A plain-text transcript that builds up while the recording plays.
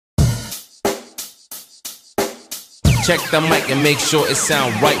Check the mic and make sure it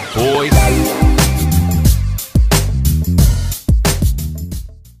sound right, boys.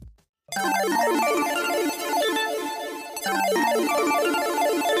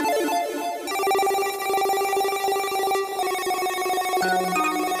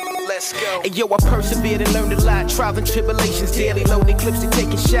 Hey, yo, I persevered and learned a lot. Trials and tribulations, daily loaded clips and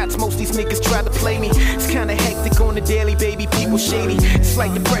taking shots. Most these niggas try to play me. It's kinda hectic on the daily, baby. People shady. It's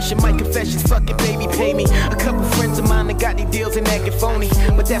like depression, my confessions. Fuck it, baby, pay me. A couple friends of mine that got these deals and acting phony.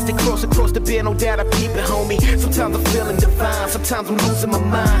 But that's the cross across the beer, no doubt I peep it, homie. Sometimes I'm feeling divine, sometimes I'm losing my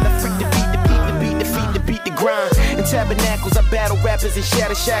mind. I freak the beat, the beat, the beat, the feet, the beat, the grind. In tabernacles, I battle rappers in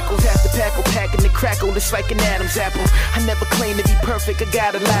shatter shackles. Half the pack will pack and the crackle, it's like an Adam's apple. I never claim to be perfect, I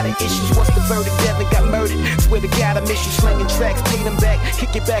got a lot of issues. Once the verdict, Devin got murdered. Swear to God, I miss you slinging tracks, pay them back,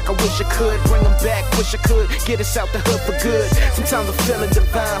 kick it back. I wish I could bring them back, wish I could get us out the hood for good. Sometimes I'm feeling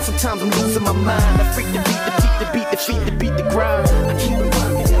divine, sometimes I'm losing my mind. I freak the beat, the beat, the beat, the feet, the beat, the grind. I keep it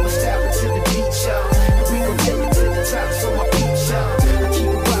rocking, never stop until the beat, y'all. And we gon' take it to the top, so my beat, y'all. I keep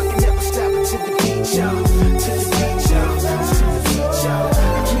it rocking, never stop until the beat, y'all. To the beat, y'all. To the beat, y'all.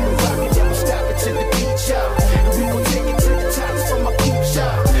 I keep it rocking, never stop until the beat, y'all. And we gon' take it to the top, so my beat,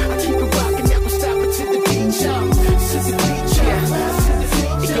 y'all. I keep it rocking, never stop until the beat, y'all. To the beat, y'all.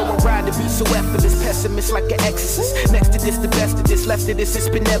 Yo, I ride to be so effortless, pessimist like an exorcist. Next to this, the best of this, left of this, it's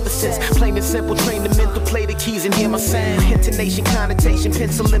been ever since. Plain and simple, train the mental, play the keys and hear my sound. Intonation, connotation,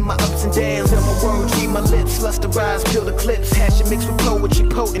 pencil in my ups and downs. And my words, read my lips, lusterize, build eclipse. Passion mixed with poetry,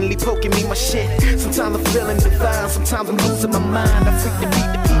 potently poking me my shit. Sometimes I'm feeling divine, sometimes I'm losing my mind. I freak the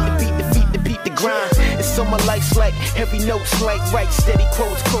beat, the beat, the beat, the feet, the beat, the grind. It's so my life's like, every note's like, right, steady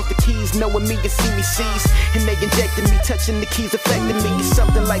quotes, quote the keys, knowing me and see me sees. And they injecting me, touching the keys, affecting me. It's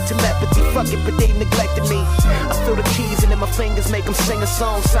something like telepathy, fuck it, but they neglected me. I feel the keys and then my fingers make them sing a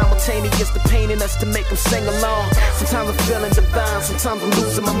song. Simultaneous, the pain in us to make them sing along. Sometimes I'm feeling divine, sometimes I'm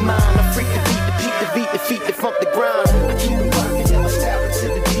losing my mind. I freak the beat, the beat, the beat, the feet, the funk, the grind. I keep it rocking, never stop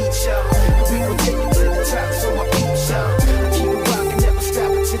until the beat, y'all. And we gon' take it to the top, so my beat, y'all. I keep it rocking, never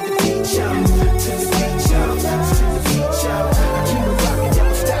stop until the beat, y'all. To the beat, y'all. To the beat, y'all. I keep it rocking,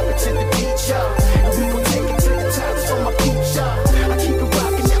 never stop until the beat, y'all. And we gon' take it to the top, so my beat, y'all. I keep it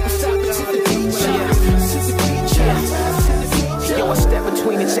rocking, never stop until the beat, y'all. To the beat, y'all. Yo, I step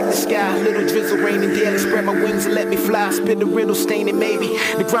between and check the sky. Little drizzle, rain and daily. Spread my wings and let me fly. Spit the riddle, stain it maybe.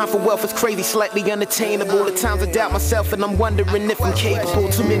 The grind for wealth is crazy, slightly unattainable. The times I doubt myself and I'm wondering if I'm capable.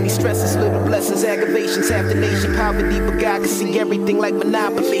 Too many stresses, little blessings, aggravations. Half the nation poverty, but God can see everything like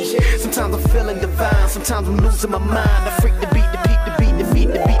Monopoly. Sometimes I'm feeling divine, sometimes I'm losing my mind. I freak the beat, the beat, the beat, the feet,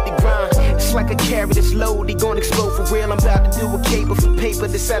 the beat, the grind. It's like a carrot, it's low, they gon' explode for real. I'm about to do a cable for paper,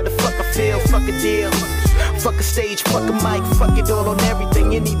 decide the fuck I feel, fuck a deal. Fuck a stage, fuck a mic, fuck it all on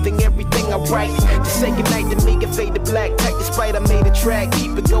everything, anything, everything I write. Just say goodnight to me and fade to black. Tight despite I made a track,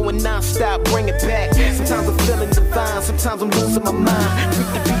 keep it going non-stop, bring it back. Sometimes I'm feeling divine, sometimes I'm losing my mind. Freak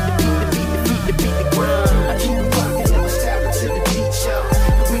the beat, the beat, the beat, the beat, the beat, the grind.